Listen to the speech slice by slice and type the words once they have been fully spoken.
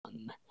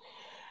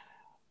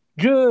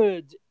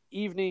Good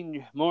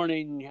evening,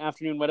 morning,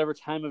 afternoon, whatever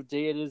time of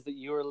day it is that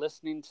you are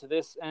listening to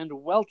this, and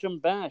welcome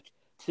back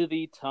to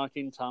the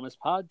Talking Thomas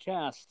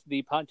podcast,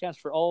 the podcast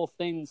for all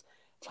things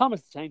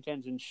Thomas the Tank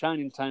Engine,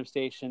 Shining Time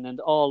Station,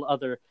 and all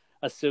other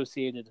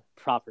associated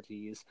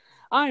properties.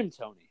 I'm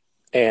Tony,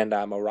 And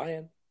I'm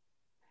Orion.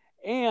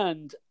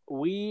 and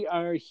we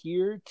are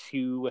here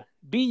to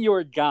be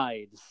your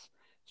guides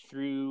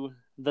through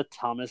the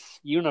Thomas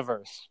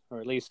universe, or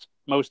at least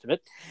most of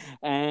it.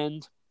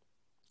 And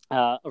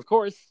of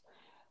course,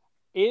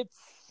 it's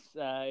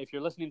if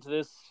you're listening to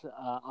this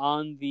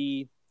on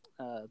the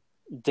uh,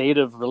 date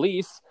of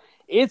release,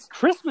 it's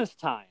Christmas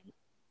time.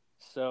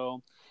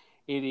 So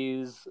it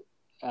is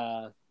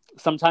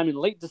sometime in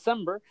late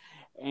December,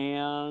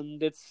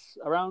 and it's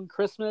around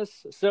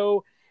Christmas.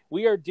 So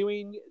we are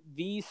doing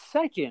the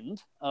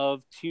second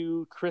of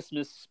two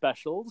Christmas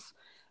specials.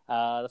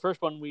 The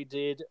first one we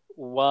did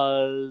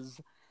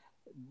was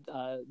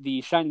the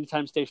Shining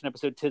Time Station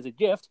episode "Tis a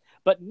Gift,"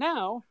 but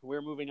now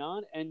we're moving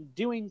on and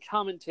doing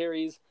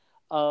commentaries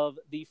of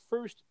the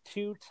first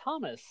two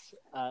Thomas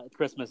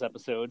Christmas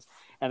episodes,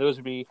 and those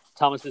would be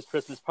Thomas's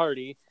Christmas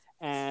Party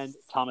and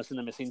Thomas and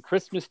the Missing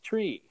Christmas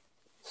Tree.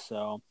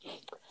 So,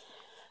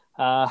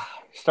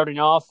 starting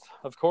off,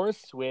 of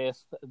course,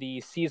 with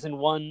the season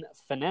 1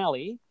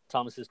 finale,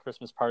 Thomas's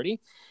Christmas Party,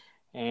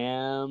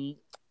 and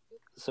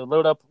so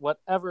load up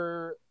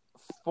whatever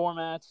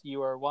format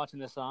you are watching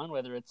this on,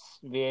 whether it's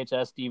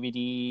VHS,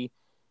 DVD,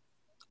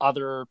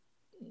 other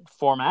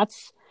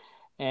formats,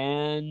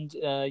 and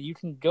you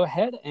can go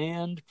ahead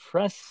and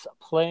press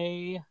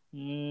play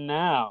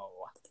now.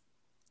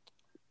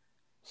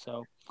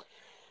 So,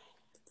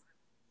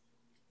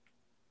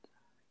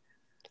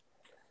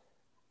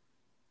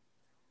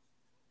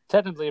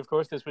 technically, of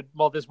course, this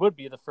would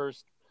be the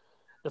first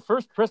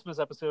Christmas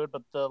episode,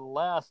 but the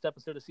last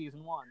episode of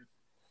season 1.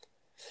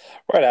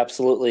 Right,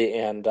 absolutely.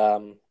 And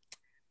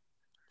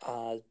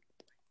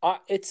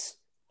it's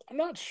I'm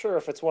not sure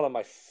if it's one of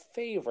my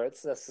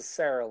favorites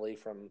necessarily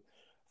from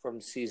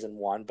season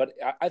one, but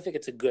I think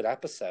it's a good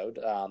episode.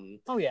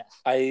 Oh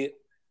yes, I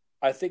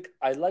think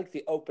I like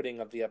the opening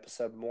of the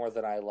episode more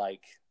than I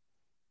like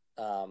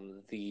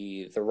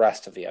the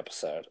rest of the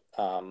episode.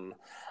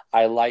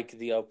 I like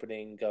the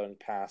opening going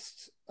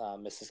past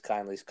Mrs.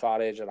 Kindly's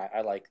cottage, and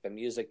I like the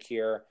music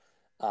here.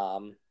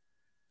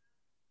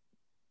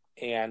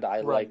 And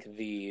I right. like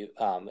the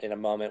in a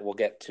moment we'll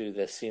get to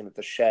the scene at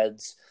the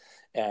sheds,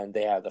 and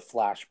they have the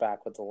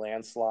flashback with the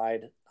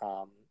landslide,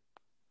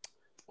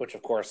 which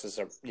of course is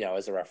a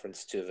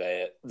reference to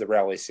the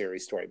railway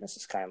series story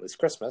Mrs. Kindly's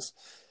Christmas.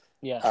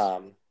 Yes.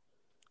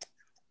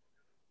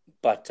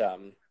 But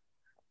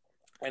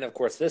and of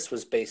course this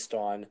was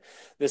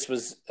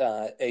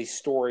a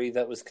story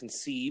that was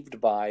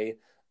conceived by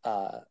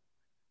Brett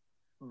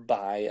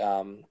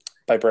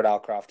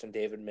Alcroft and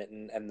David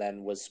Mitton, and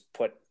then was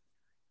put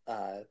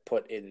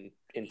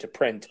into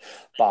print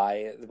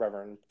by the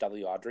Reverend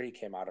W. Awdry. He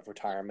came out of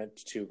retirement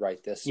to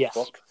write this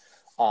book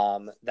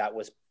that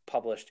was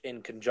published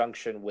in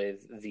conjunction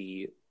with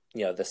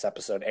this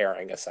episode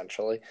airing.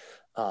 Essentially,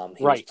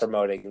 he was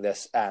promoting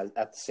this at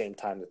the same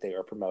time that they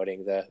were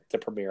promoting the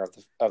premiere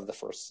of the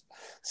first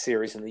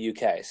series in the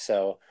UK.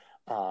 So,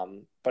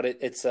 but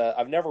it's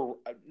I've never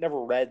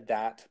read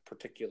that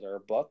particular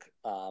book,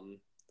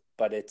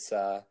 but this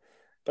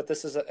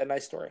is a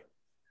nice story.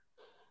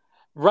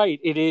 Right,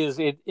 it is.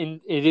 It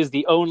is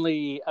the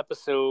only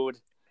episode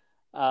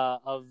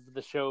of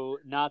the show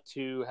not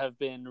to have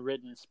been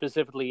written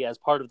specifically as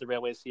part of the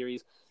Railway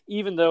series,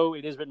 even though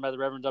it is written by the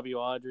Reverend W.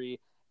 Awdry,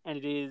 and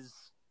it is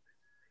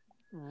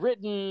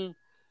written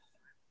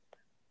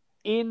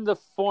in the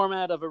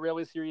format of a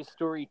Railway series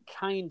story,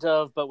 kind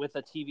of, but with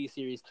a TV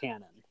series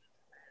canon.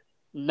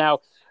 Now,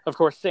 of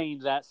course, saying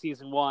that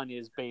season 1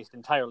 is based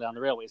entirely on the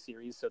Railway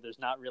series, so there's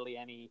not really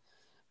any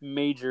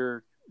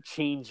major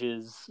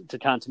changes to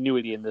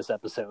continuity in this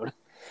episode.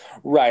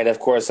 Right, of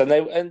course,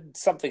 and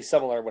something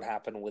similar would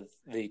happen with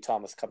the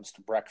Thomas Comes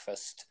to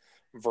Breakfast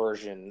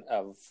version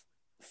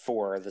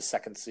for the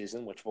second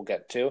season, which we'll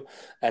get to,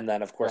 and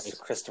then of course the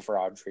Christopher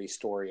Awdry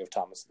story of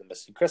Thomas and the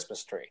Missing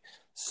Christmas Tree.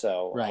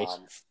 So,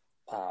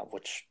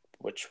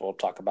 which we'll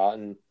talk about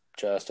in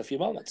just a few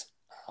moments.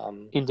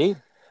 Indeed,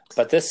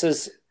 but this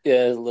is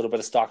a little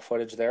bit of stock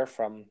footage there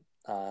from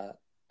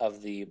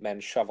of the men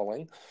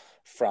shoveling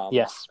from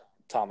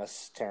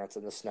Thomas Terrence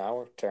in the Snow,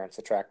 or Terrence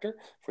the Tractor,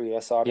 for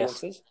U.S.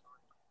 audiences.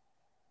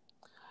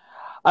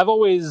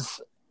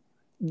 Yes.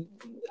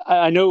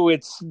 I know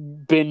it's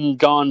been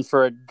gone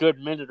for a good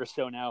minute or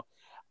so now.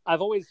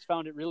 I've always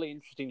found it really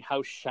interesting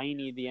how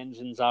shiny the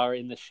engines are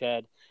in the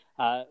shed.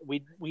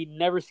 We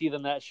never see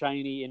them that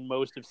shiny in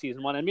most of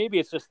season 1, and maybe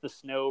it's just the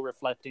snow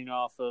reflecting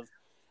off of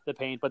the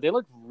paint, but they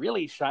look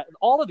really shiny.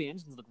 All of the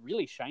engines look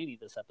really shiny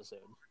this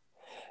episode.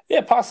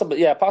 Yeah, possibly.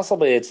 Yeah,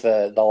 possibly it's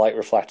the light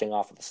reflecting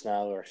off of the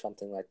snow or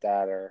something like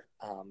that. Or,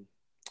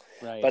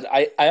 right. But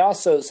I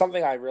also,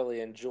 something I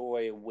really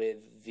enjoy with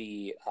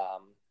the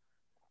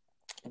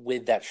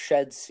with that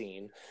shed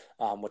scene,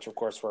 which of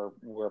course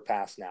we're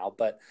past now.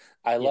 But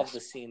I love the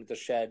scene at the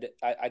shed.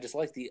 I just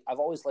like I've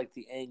always liked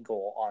the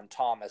angle on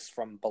Thomas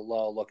from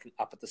below looking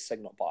up at the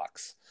signal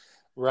box.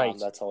 Right.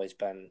 That's always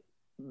been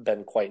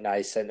quite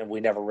nice, and we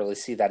never really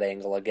see that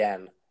angle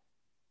again.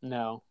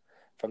 No.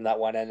 From that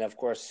one, and of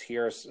course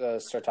here's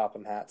Sir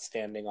Topham Hatt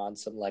standing on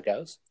some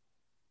Legos.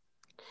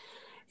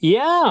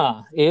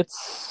 Yeah, it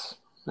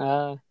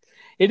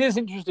is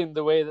interesting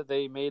the way that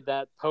they made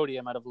that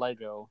podium out of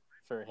Lego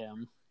for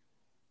him.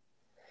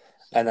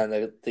 And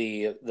then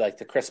the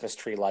Christmas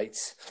tree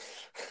lights,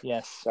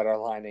 yes, that are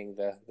lining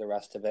the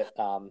rest of it.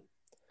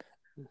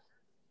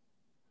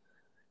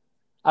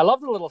 I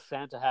love the little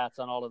Santa hats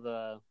on all of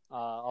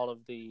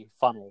the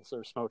funnels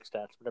or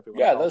smokestacks, whatever.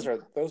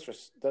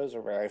 Those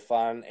are very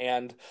fun.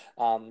 And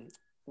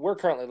we're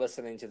currently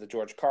listening to the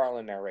George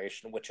Carlin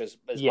narration, which is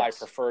my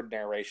preferred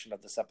narration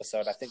of this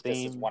episode. I think this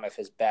is one of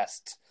his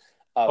best.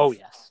 Of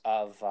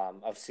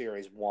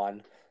series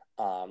one.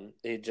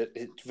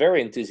 It's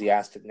very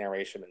enthusiastic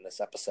narration in this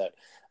episode.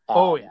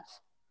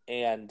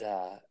 And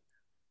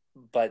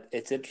but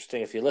it's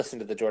interesting, if you listen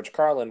to the George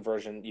Carlin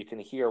version, you can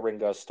hear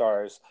Ringo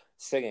Starr's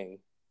singing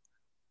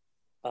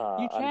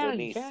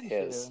underneath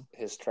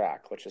his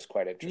track, which is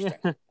quite interesting.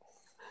 Yeah.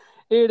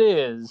 It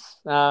is.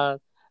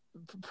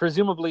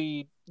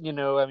 Presumably,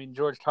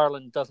 George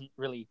Carlin doesn't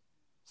really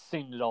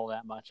sing it all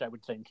that much, I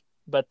would think.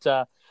 But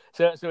so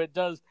it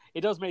does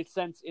make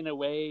sense in a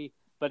way,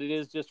 but it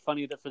is just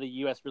funny that for the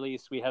US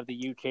release we have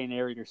the UK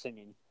narrator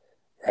singing.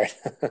 Right.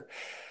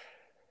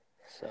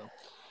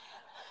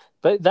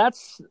 But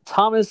that's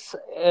Thomas's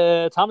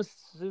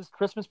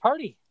Christmas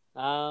party.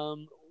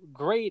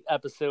 Great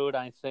episode,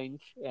 I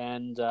think,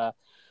 and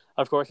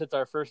of course it's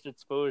our first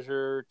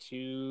exposure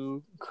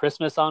to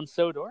Christmas on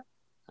Sodor.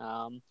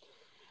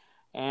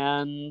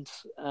 And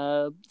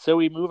so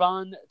we move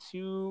on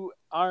to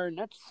our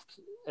next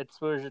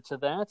exposure to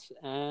that,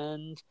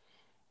 and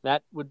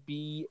that would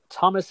be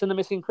Thomas and the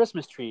Missing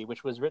Christmas Tree,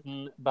 which was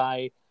written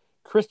by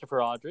Christopher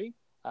Awdry,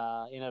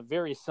 in a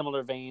very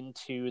similar vein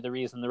to the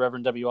reason the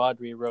Reverend W.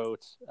 Awdry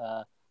wrote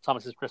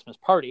Thomas's Christmas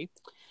Party.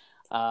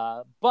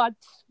 But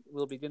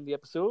we'll begin the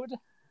episode,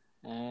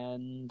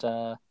 and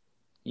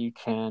you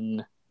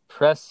can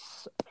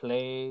press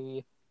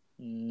play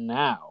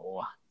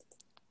now.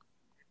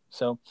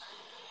 So,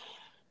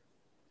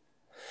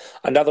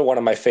 another one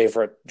of my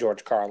favorite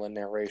George Carlin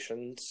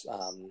narrations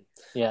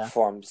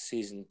from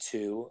season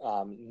 2.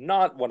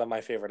 Not one of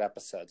my favorite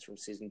episodes from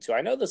season 2.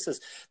 I know this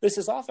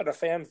is often a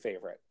fan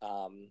favorite.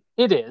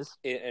 It is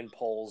in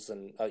polls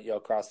and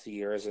across the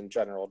years in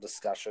general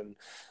discussion.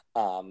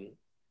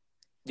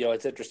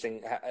 It's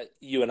interesting.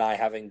 You and I,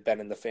 having been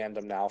in the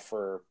fandom now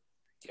for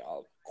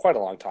quite a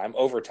long time,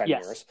 over 10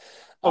 years.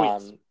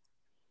 Yes.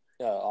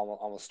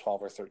 Almost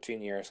 12 or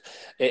 13 years.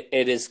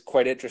 It is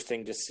quite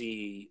interesting to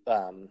see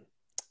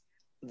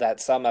that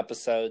some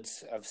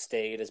episodes have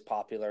stayed as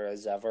popular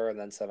as ever, and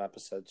then some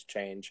episodes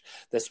change.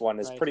 This one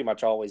has pretty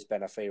much always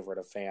been a favorite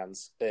of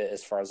fans,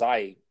 as far as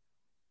I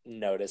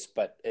noticed,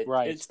 but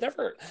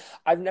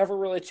I've never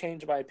really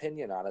changed my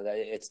opinion on it.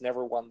 It's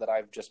never one that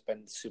I've just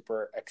been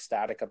super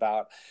ecstatic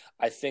about.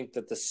 I think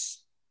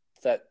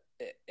that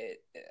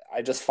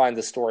I just find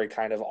the story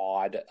kind of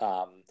odd.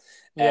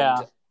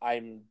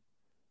 And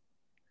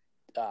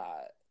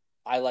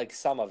I like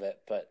some of it,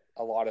 but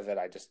a lot of it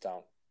I just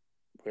don't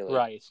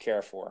really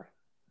care for.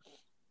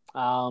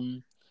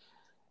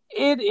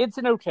 It's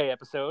an okay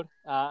episode.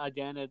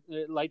 Again,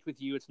 like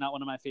with you, it's not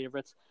one of my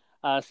favorites.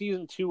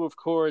 Season 2, of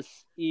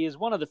course, is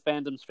one of the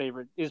fandom's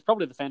favorite. Is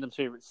probably the fandom's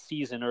favorite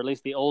season, or at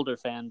least the older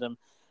fandom.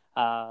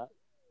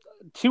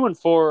 2 and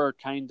 4 are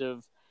kind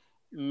of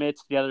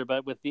mixed together,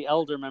 but with the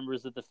elder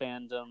members of the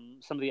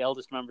fandom, some of the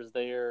eldest members,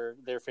 their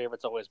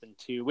favorite's always been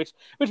 2, which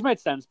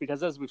makes sense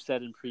because, as we've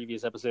said in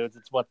previous episodes,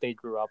 it's what they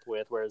grew up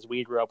with, whereas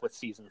we grew up with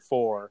season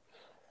 4,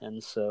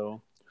 and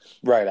so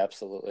right,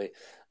 absolutely.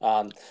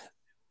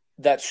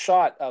 That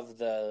shot of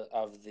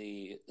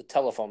the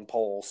telephone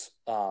poles,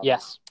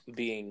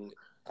 being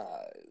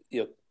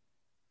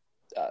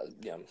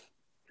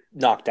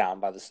knocked down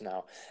by the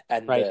snow,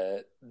 and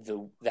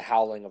the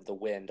howling of the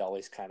wind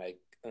always kind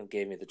of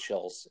gave me the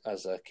chills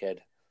as a kid.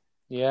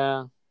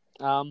 Yeah.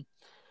 Now,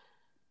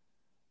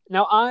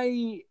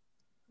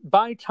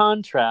 by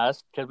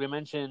contrast, because we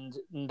mentioned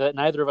that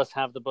neither of us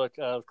have the book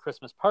of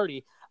Christmas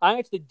Party, I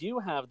actually do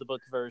have the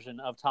book version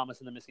of Thomas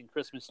and the Missing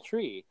Christmas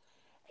Tree.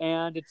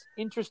 And it's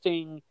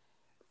interesting.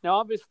 Now,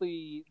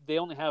 obviously, they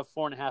only have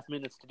 4.5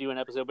 minutes to do an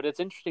episode, but it's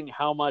interesting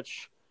how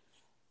much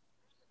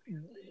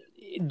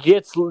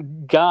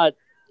got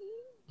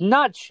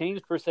not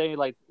changed per se.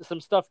 Like, some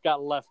stuff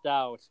got left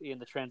out in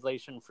the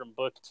translation from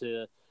book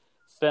to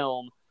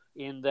film,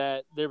 in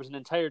that there was an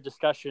entire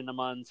discussion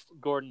amongst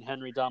Gordon,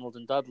 Henry, Donald,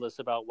 and Douglas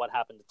about what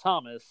happened to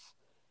Thomas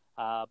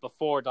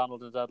before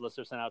Donald and Douglas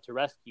are sent out to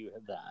rescue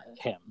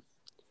him.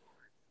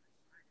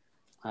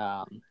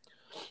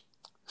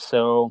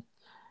 So,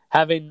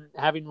 having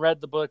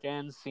read the book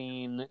and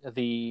seen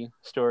the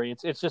story,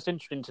 it's just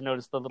interesting to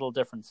notice the little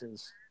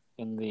differences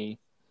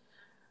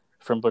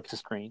from book to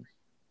screen.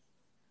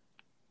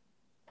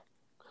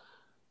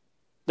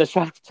 The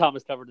shot of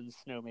Thomas covered in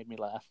snow made me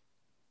laugh.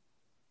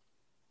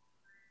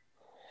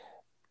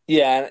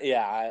 Yeah,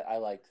 I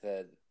like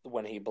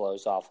when he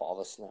blows off all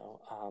the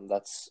snow.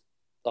 That's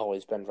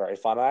always been very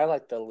fun. I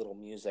like the little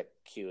music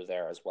cue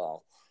there as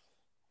well.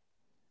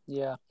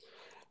 Yeah.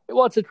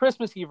 Well, it's a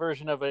Christmassy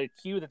version of a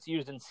cue that's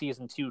used in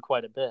season 2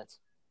 quite a bit.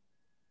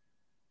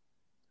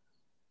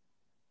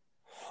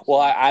 Well,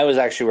 I was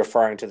actually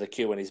referring to the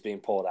cue when he's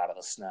being pulled out of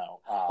the snow.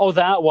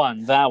 That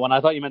one.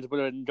 I thought you meant to put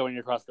it going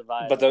across the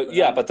viaduct.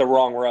 But the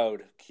wrong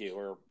road cue,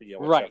 or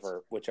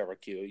whichever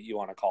cue you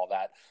want to call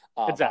that.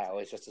 Exactly. I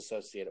always just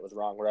associate it with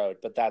wrong road,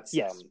 but that's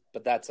a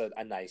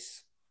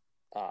nice.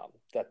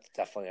 That's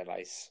definitely a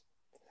nice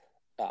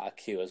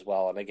cue as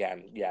well. And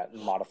again,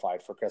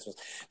 modified for Christmas.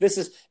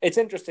 It's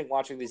interesting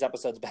watching these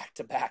episodes back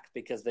to back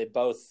because they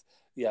both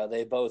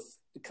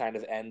kind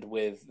of end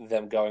with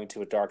them going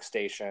to a dark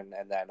station,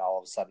 and then all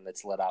of a sudden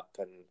it's lit up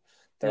and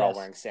they're all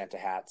wearing Santa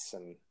hats.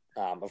 And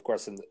of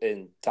course,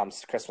 in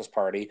Tom's Christmas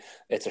Party,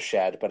 it's a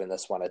shed, but in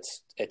this one,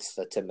 it's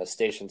the Titmouse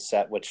Station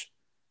set, which,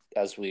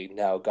 as we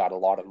know, got a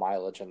lot of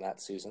mileage in that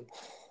season.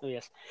 Oh,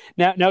 yes.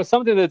 Now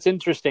something that's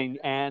interesting,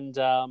 and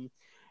our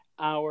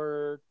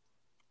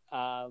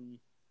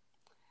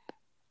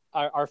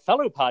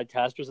fellow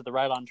podcasters at the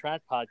Right on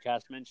Track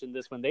podcast mentioned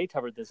this when they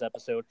covered this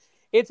episode.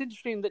 It's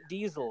interesting that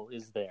Diesel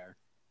is there.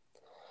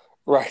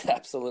 Right,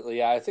 absolutely.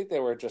 Yeah, I think they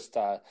were just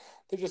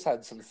they just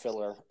had some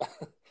filler.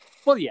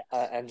 Well, yeah,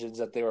 engines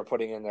that they were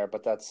putting in there,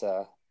 but that's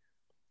it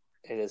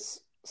is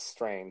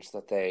strange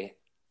that they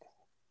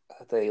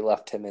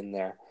left him in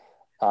there.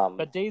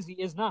 But Daisy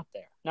is not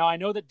there. Now I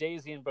know that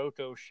Daisy and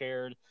Boko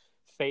shared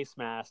face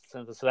masks,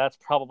 and so that's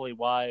probably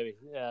why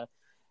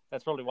they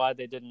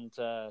didn't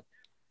why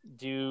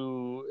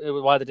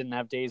they didn't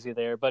have Daisy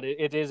there. But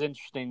it is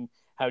interesting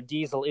how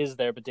Diesel is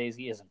there, but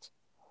Daisy isn't.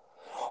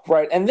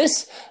 Right, and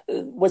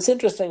what's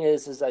interesting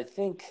is I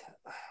think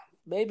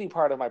maybe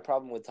part of my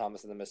problem with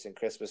Thomas and the Missing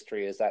Christmas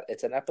Tree is that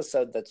it's an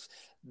episode that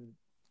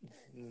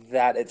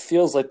it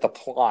feels like the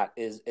plot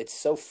it's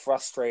so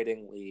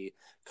frustratingly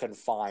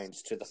confined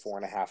to the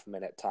 4.5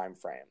 minute time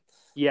frame.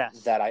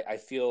 Yes, that I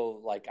feel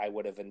like I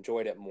would have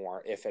enjoyed it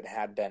more if it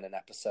had been an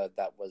episode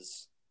that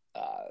was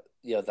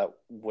that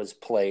was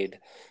played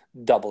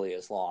doubly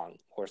as long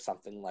or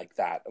something like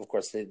that. Of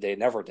course, they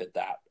never did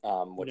that,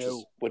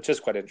 which is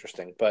quite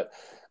interesting. But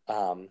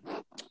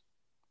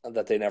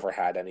that they never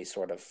had any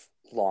sort of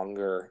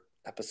longer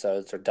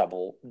episodes or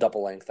double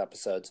length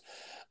episodes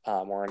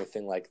or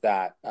anything like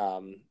that.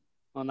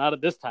 Well, not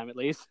at this time, at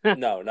least.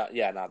 No, not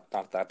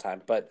that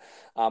time. But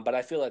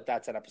I feel like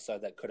that's an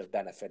episode that could have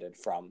benefited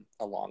from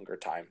a longer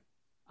time.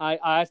 I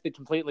actually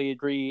completely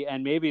agree,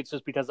 and maybe it's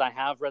just because I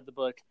have read the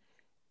book.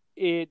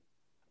 The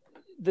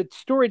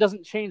story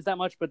doesn't change that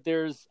much, but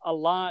there's a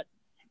lot.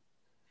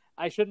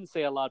 I shouldn't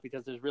say a lot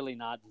because there's really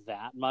not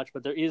that much,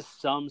 but there is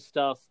some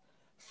stuff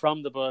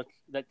from the book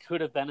that could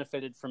have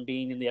benefited from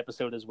being in the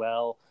episode as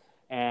well.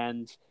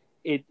 And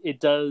it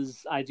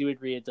does, I do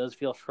agree, it does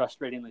feel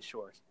frustratingly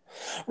short.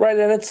 Right,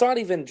 and it's not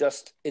even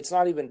just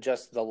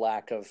the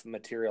lack of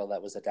material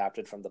that was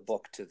adapted from the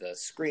book to the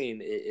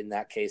screen in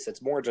that case.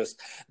 It's more just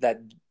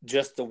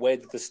the way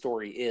that the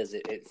story is,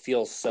 it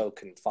feels so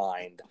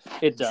confined.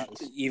 It does.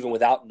 Even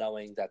without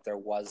knowing that there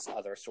was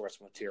other source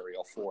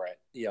material for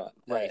it.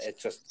 Right.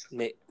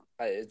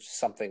 It's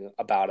something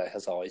about it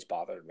has always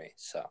bothered me.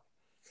 So.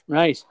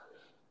 Right.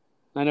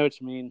 I know what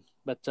you mean.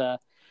 But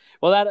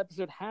well, that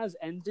episode has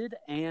ended,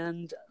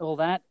 and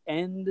that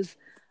ends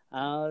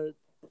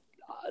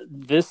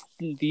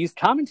these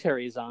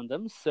commentaries on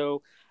them.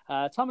 So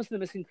Thomas and the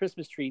Missing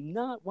Christmas Tree,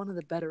 not one of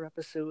the better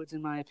episodes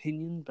in my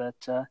opinion,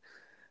 but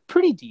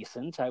pretty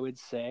decent, I would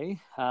say.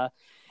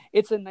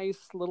 It's a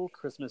nice little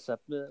Christmas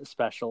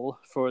special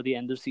for the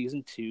end of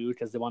season 2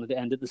 because they wanted to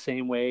end it the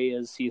same way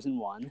as season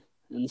 1,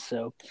 and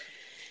so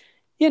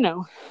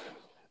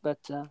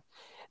but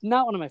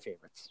not one of my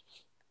favorites.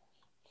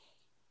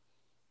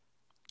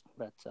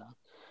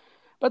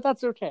 But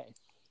that's okay.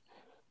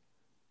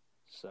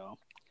 So,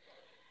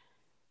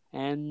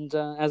 and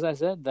as I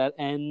said, that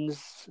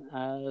ends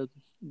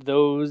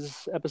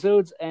those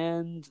episodes,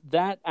 and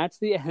that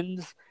actually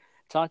ends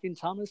Talking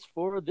Thomas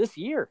for this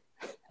year.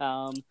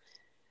 Going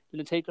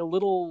to take a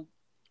little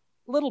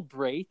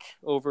break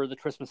over the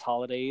Christmas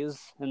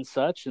holidays and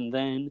such, and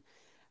then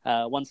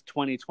once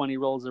 2020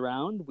 rolls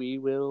around, we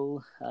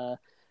will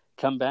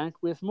come back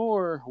with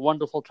more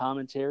wonderful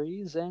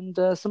commentaries and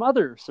some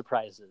other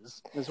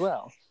surprises as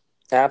well.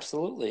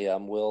 Absolutely.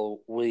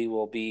 We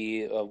will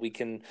be. We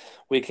can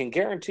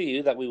guarantee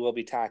you that we will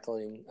be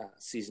tackling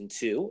season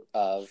 2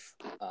 of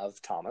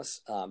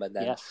Thomas, and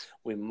then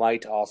we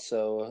might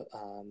also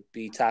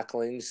be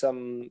tackling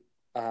some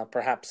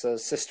perhaps a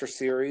sister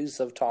series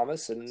of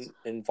Thomas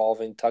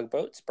involving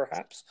tugboats,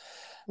 perhaps.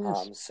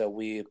 Yes.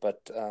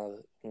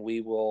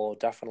 We will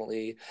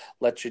definitely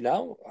let you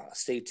know.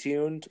 Stay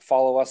tuned.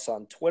 Follow us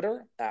on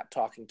Twitter at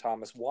Talking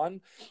Thomas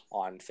 1,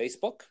 on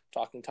Facebook,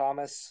 Talking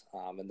Thomas,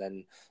 and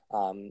then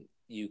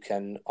you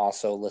can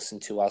also listen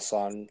to us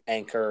on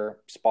Anchor,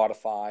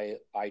 Spotify,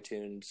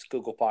 iTunes,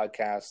 Google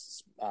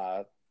Podcasts,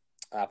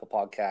 Apple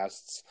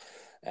Podcasts,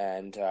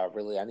 and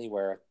really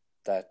anywhere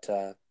that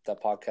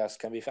that podcast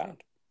can be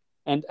found.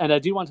 And I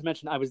do want to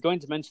mention, I was going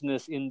to mention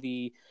this in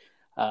the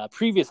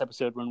previous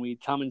episode when we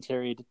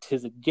commentaried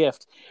 "'Tis a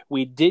Gift."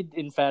 We did,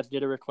 in fact,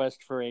 get a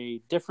request for a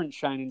different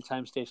Shining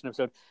Time Station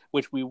episode,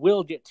 which we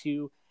will get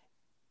to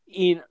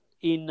in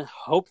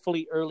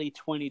hopefully early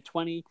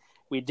 2020.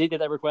 We did get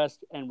that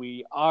request, and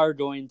we are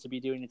going to be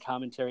doing a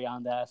commentary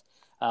on that.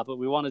 But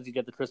we wanted to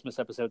get the Christmas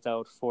episodes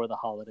out for the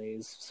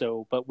holidays.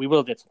 But we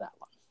will get to that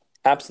one.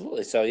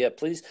 Absolutely. So yeah,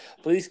 please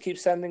keep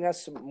sending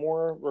us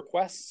more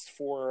requests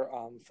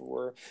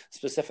for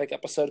specific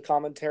episode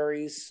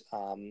commentaries.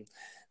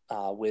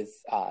 With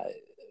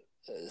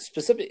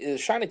specific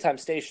Shining Time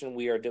Station,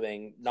 we are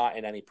doing not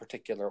in any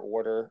particular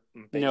order,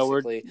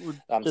 basically.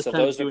 No, so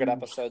those are good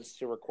episodes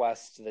to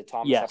request. The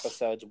Thomas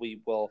episodes, we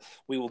will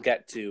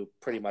get to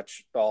pretty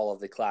much all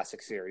of the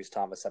classic series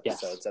Thomas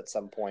episodes at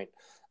some point.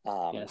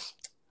 Yes.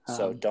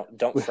 So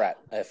don't fret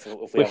if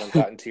we haven't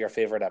gotten to your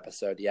favorite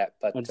episode yet.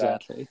 But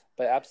exactly.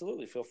 But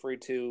absolutely, feel free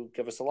to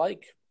give us a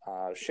like,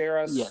 share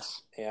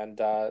us, and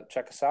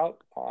check us out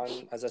on,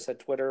 as I said,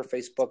 Twitter,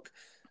 Facebook,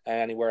 and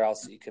anywhere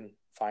else you can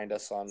find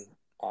us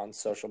on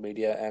social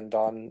media and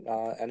on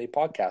any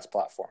podcast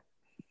platform.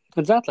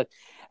 Exactly.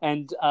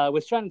 And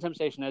with Shining Time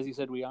Station, as you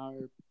said, we are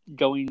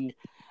going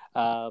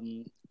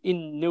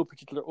in no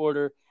particular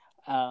order.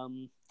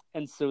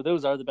 And so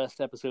those are the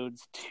best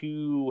episodes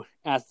to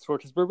ask for,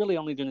 because we're really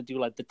only going to do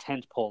like the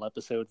tentpole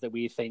episodes that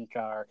we think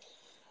are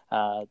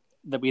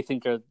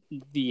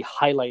the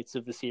highlights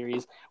of the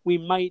series. We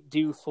might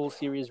do full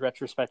series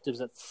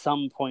retrospectives at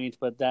some point,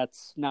 but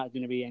that's not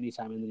going to be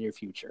anytime in the near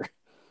future.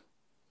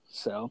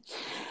 So,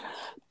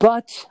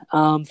 but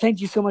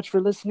thank you so much for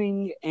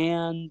listening,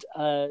 and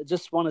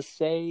just want to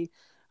say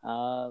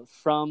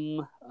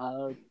from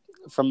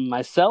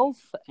myself,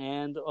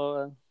 and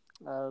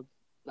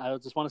I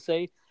just want to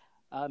say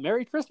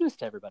Merry Christmas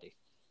to everybody.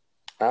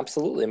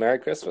 Absolutely. Merry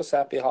Christmas,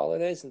 Happy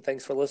Holidays, and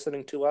thanks for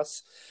listening to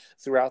us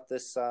throughout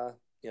this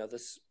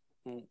this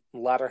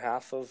latter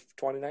half of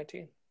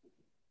 2019.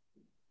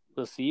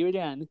 We'll see you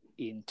again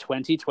in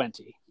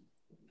 2020.